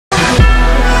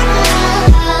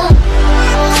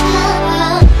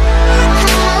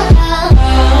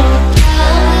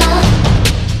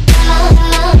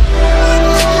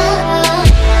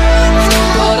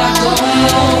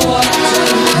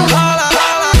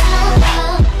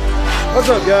What's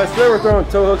up, guys? Today we're throwing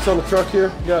tow hooks on the truck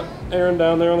here. Got Aaron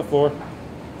down there on the floor.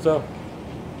 So,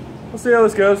 we'll see how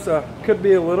this goes. Could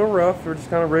be a little rough. We're just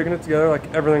kind of rigging it together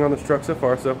like everything on this truck so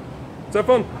far. So, let's have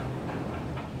fun.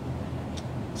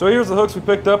 So here's the hooks we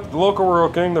picked up at the local Rural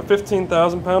King. They're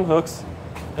 15,000-pound hooks.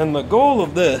 And the goal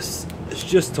of this is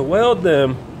just to weld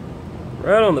them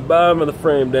right on the bottom of the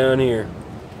frame down here.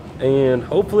 And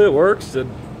hopefully it works.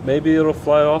 And maybe it'll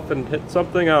fly off and hit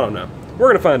something. I don't know. We're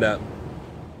going to find out.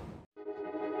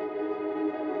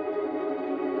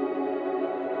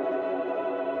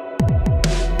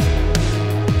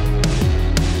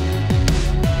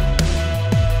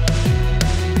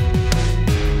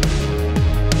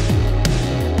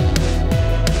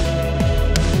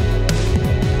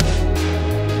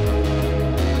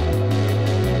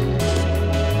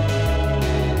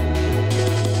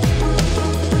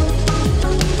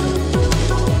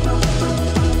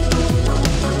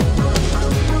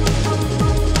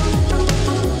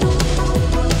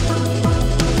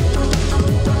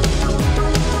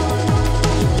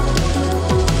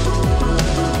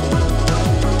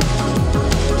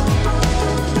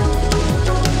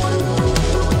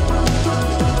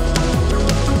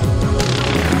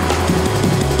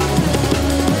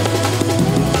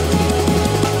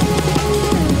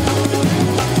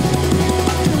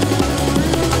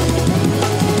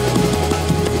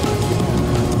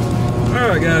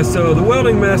 Alright guys, so the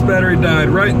welding mass battery died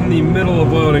right in the middle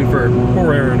of welding for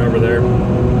poor Aaron over there.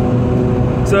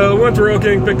 So went to Rural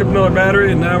King, picked up another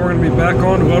battery, and now we're going to be back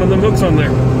on to welding them hooks on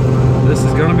there. This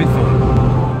is going to be fun.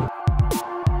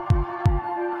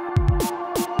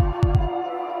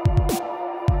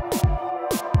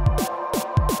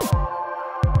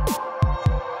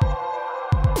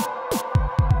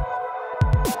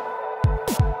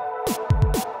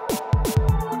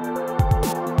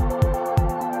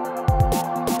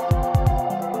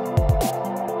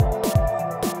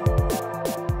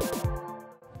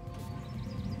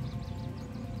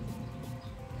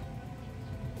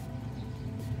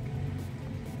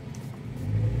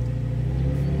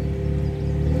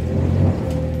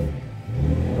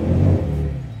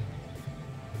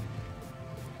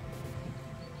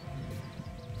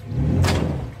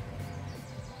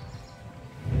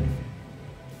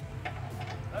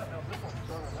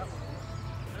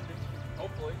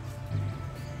 Hopefully.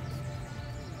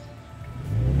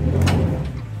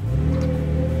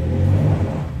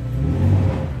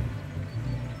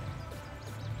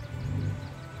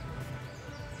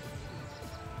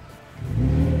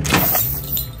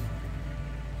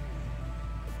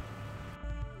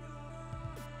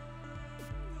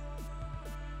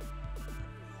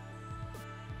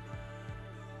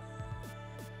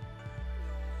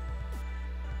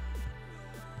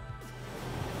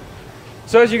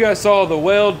 So as you guys saw, the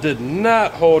weld did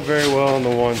not hold very well on the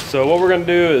one. So what we're gonna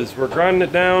do is we're grinding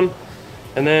it down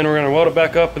and then we're gonna weld it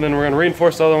back up and then we're gonna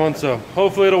reinforce the other one. So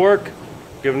hopefully it'll work.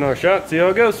 Give it another shot, see how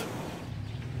it goes.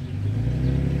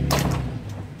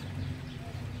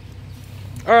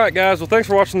 All right guys, well thanks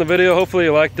for watching the video. Hopefully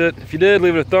you liked it. If you did,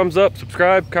 leave it a thumbs up,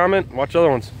 subscribe, comment, watch other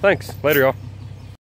ones. Thanks, later y'all.